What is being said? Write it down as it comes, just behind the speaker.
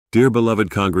Dear beloved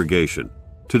congregation,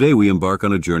 today we embark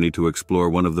on a journey to explore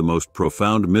one of the most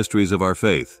profound mysteries of our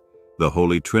faith, the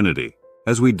Holy Trinity.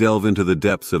 As we delve into the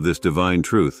depths of this divine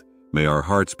truth, may our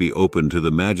hearts be open to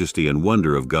the majesty and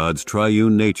wonder of God's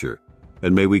triune nature,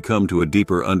 and may we come to a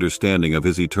deeper understanding of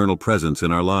His eternal presence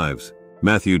in our lives.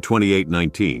 Matthew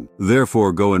 28:19.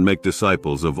 Therefore go and make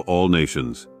disciples of all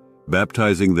nations,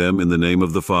 baptizing them in the name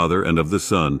of the Father and of the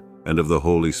Son and of the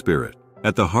Holy Spirit.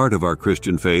 At the heart of our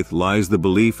Christian faith lies the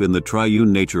belief in the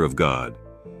triune nature of God,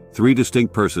 three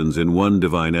distinct persons in one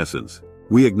divine essence.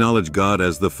 We acknowledge God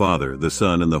as the Father, the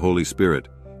Son, and the Holy Spirit,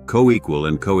 co-equal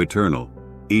and co-eternal,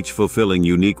 each fulfilling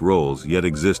unique roles yet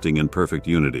existing in perfect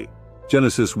unity.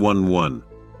 Genesis 1:1.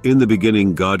 In the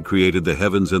beginning God created the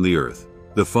heavens and the earth.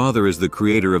 The Father is the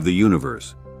creator of the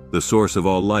universe, the source of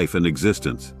all life and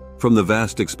existence. From the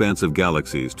vast expanse of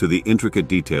galaxies to the intricate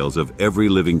details of every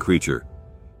living creature,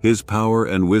 His power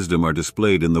and wisdom are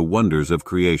displayed in the wonders of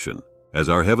creation. As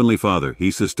our Heavenly Father,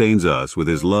 He sustains us with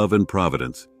His love and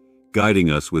providence, guiding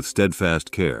us with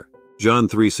steadfast care. John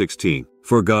 3:16.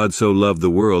 For God so loved the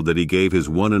world that He gave His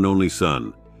one and only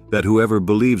Son, that whoever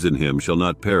believes in Him shall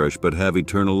not perish but have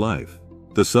eternal life.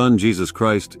 The Son, Jesus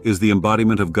Christ, is the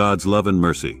embodiment of God's love and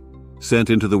mercy, sent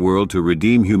into the world to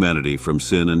redeem humanity from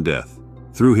sin and death.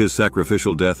 Through His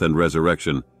sacrificial death and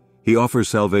resurrection, He offers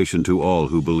salvation to all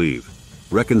who believe,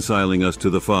 reconciling us to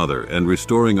the Father and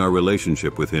restoring our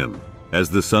relationship with Him. As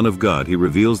the Son of God, He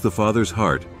reveals the Father's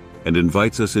heart and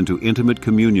invites us into intimate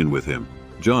communion with Him.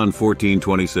 John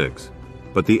 14:26.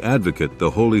 But the Advocate, the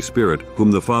Holy Spirit, whom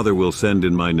the Father will send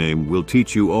in my name, will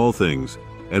teach you all things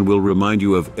and will remind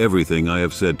you of everything I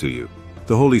have said to you.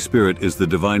 The Holy Spirit is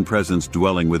the divine presence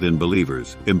dwelling within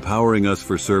believers, empowering us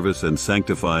for service and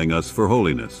sanctifying us for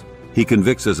holiness. He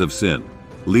convicts us of sin,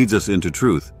 leads us into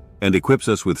truth, and equips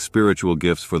us with spiritual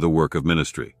gifts for the work of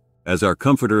ministry. As our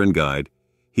comforter and guide,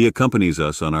 He accompanies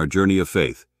us on our journey of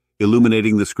faith,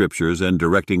 illuminating the Scriptures and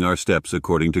directing our steps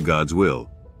according to God's will.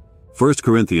 1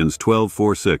 Corinthians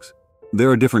 12:4-6.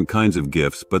 There are different kinds of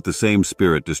gifts, but the same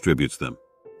Spirit distributes them.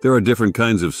 There are different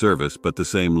kinds of service, but the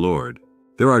same Lord.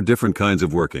 There are different kinds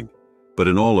of working, but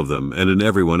in all of them and in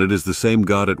everyone it is the same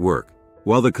God at work.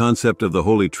 While the concept of the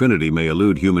Holy Trinity may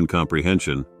elude human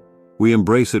comprehension, we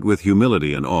embrace it with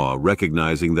humility and awe,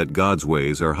 recognizing that God's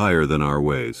ways are higher than our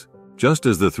ways. Just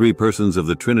as the three persons of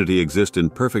the Trinity exist in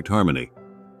perfect harmony,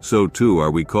 so too are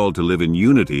we called to live in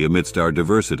unity amidst our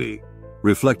diversity,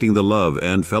 reflecting the love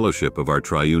and fellowship of our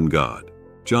triune God.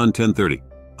 John 10:30.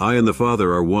 I and the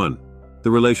Father are one.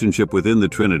 The relationship within the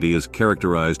Trinity is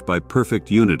characterized by perfect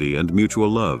unity and mutual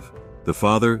love. The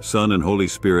Father, Son, and Holy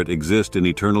Spirit exist in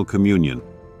eternal communion,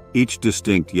 each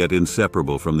distinct yet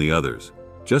inseparable from the others.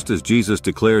 Just as Jesus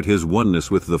declared His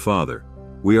oneness with the Father,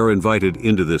 we are invited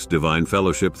into this divine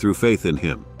fellowship through faith in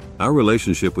Him. Our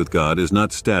relationship with God is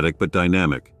not static but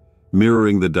dynamic,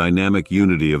 mirroring the dynamic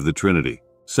unity of the Trinity.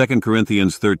 2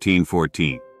 Corinthians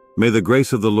 13:14. May the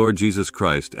grace of the Lord Jesus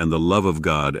Christ and the love of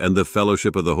God and the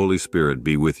fellowship of the Holy Spirit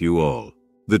be with you all.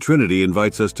 The Trinity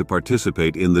invites us to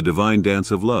participate in the divine dance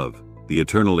of love, the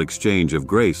eternal exchange of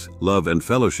grace, love, and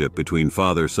fellowship between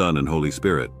Father, Son, and Holy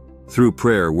Spirit. Through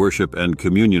prayer, worship, and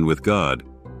communion with God,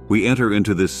 we enter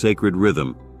into this sacred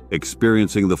rhythm,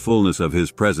 experiencing the fullness of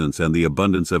His presence and the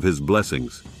abundance of His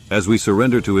blessings. As we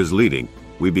surrender to His leading,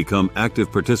 we become active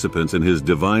participants in His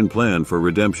divine plan for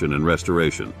redemption and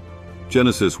restoration.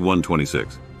 Genesis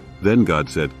 1:26. Then God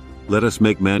said, Let us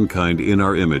make mankind in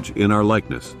our image, in our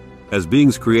likeness. As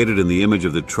beings created in the image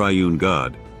of the triune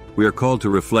God, we are called to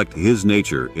reflect His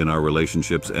nature in our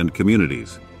relationships and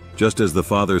communities. Just as the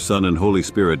Father, Son, and Holy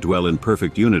Spirit dwell in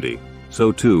perfect unity,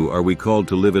 so too are we called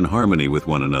to live in harmony with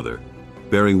one another,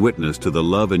 bearing witness to the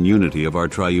love and unity of our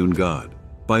triune God.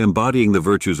 By embodying the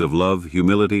virtues of love,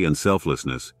 humility, and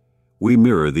selflessness, we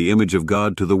mirror the image of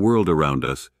God to the world around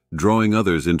us, drawing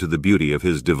others into the beauty of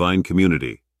His divine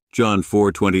community. John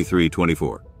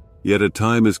 4:23-24. Yet a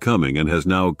time is coming and has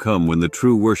now come when the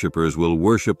true worshipers will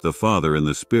worship the Father in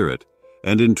the Spirit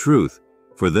and in truth,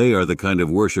 for they are the kind of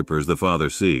worshipers the Father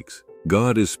seeks.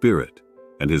 God is Spirit,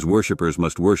 and His worshipers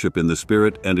must worship in the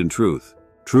Spirit and in truth.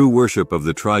 True worship of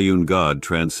the triune God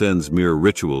transcends mere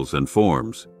rituals and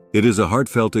forms. It is a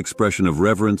heartfelt expression of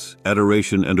reverence,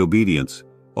 adoration, and obedience,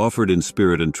 offered in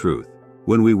spirit and truth.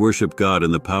 When we worship God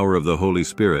in the power of the Holy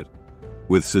Spirit,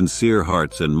 with sincere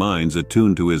hearts and minds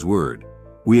attuned to His Word,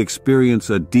 we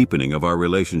experience a deepening of our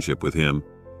relationship with Him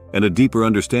and a deeper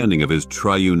understanding of His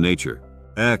triune nature.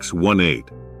 Acts 1:8.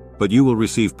 But you will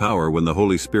receive power when the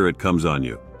Holy Spirit comes on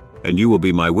you, and you will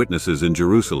be my witnesses in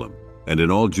Jerusalem, and in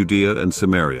all Judea and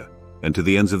Samaria, and to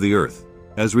the ends of the earth.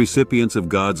 As recipients of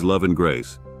God's love and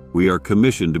grace, we are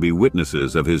commissioned to be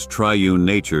witnesses of His triune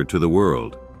nature to the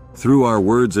world. Through our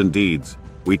words and deeds,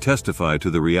 we testify to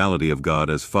the reality of God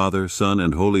as Father, Son,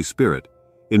 and Holy Spirit,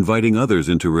 inviting others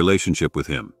into relationship with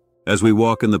Him. As we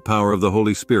walk in the power of the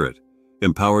Holy Spirit,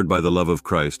 empowered by the love of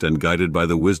Christ and guided by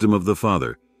the wisdom of the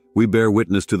Father, we bear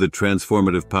witness to the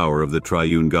transformative power of the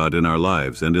triune God in our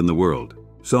lives and in the world.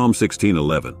 Psalm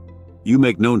 16:11. You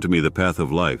make known to me the path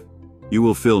of life. You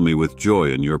will fill me with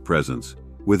joy in your presence,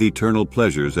 with eternal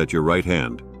pleasures at your right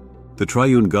hand. The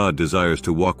triune God desires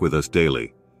to walk with us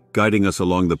daily, guiding us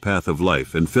along the path of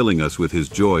life and filling us with His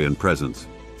joy and presence.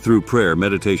 Through prayer,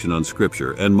 meditation on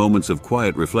Scripture, and moments of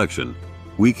quiet reflection,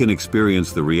 we can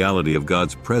experience the reality of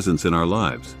God's presence in our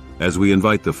lives. As we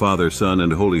invite the Father, Son,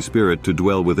 and Holy Spirit to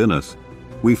dwell within us,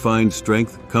 we find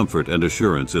strength, comfort, and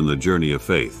assurance in the journey of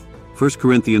faith. 1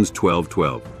 Corinthians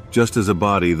 12:12. Just as a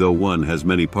body, though one, has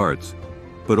many parts,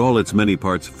 but all its many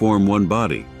parts form one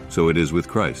body, so it is with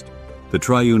Christ. The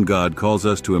triune God calls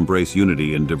us to embrace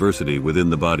unity and diversity within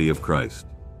the body of Christ.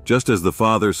 Just as the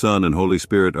Father, Son, and Holy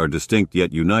Spirit are distinct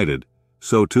yet united,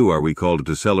 so too are we called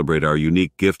to celebrate our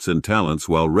unique gifts and talents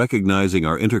while recognizing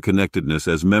our interconnectedness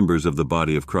as members of the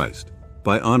body of Christ.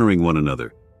 By honoring one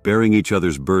another, bearing each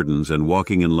other's burdens, and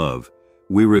walking in love,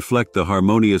 we reflect the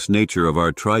harmonious nature of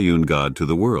our triune God to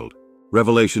the world.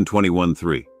 Revelation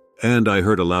 21:3. And I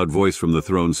heard a loud voice from the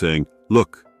throne saying,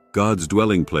 Look, God's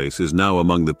dwelling place is now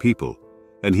among the people,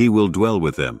 and He will dwell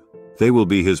with them. They will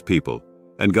be His people,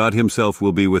 and God Himself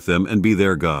will be with them and be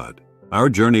their God. Our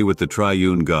journey with the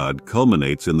triune God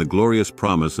culminates in the glorious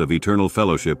promise of eternal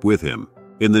fellowship with Him.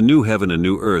 In the new heaven and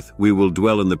new earth, we will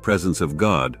dwell in the presence of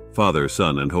God, Father,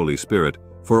 Son, and Holy Spirit,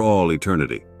 for all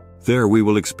eternity. There we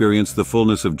will experience the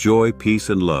fullness of joy, peace,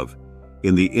 and love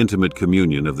in the intimate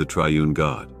communion of the triune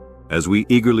God. As we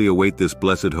eagerly await this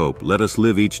blessed hope, let us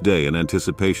live each day in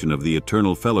anticipation of the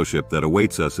eternal fellowship that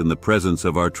awaits us in the presence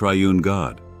of our triune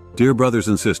God. Dear brothers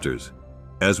and sisters,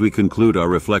 as we conclude our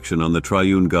reflection on the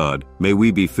triune God, may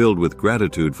we be filled with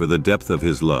gratitude for the depth of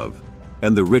His love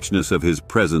and the richness of His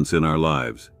presence in our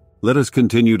lives. Let us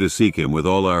continue to seek Him with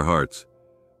all our hearts,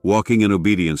 walking in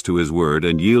obedience to His word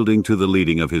and yielding to the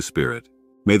leading of His Spirit.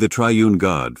 May the triune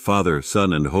God, Father,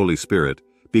 Son, and Holy Spirit,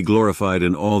 be glorified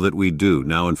in all that we do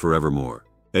now and forevermore.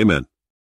 Amen.